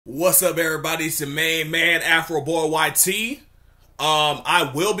What's up, everybody? It's your main man, Afro Boy YT.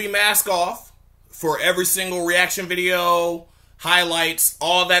 I will be mask off for every single reaction video, highlights,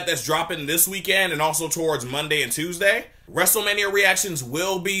 all that's dropping this weekend and also towards Monday and Tuesday. Wrestlemania reactions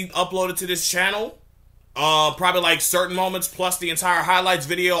will be uploaded to this channel. Probably like certain moments plus the entire highlights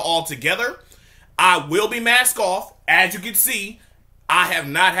video all together. I will be mask off. As you can see, I have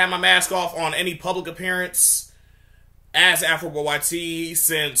not had my mask off on any public appearance as Afro Boy YT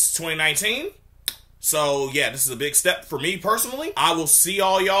since 2019. So yeah, this is a big step for me personally. I will see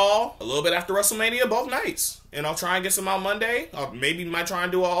all y'all a little bit after WrestleMania both nights. And I'll try and get some out Monday. Or maybe might try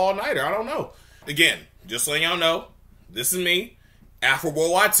and do an all-nighter. I don't know. Again, just so y'all know, this is me, Afro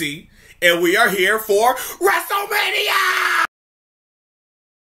Boy YT, and we are here for WrestleMania!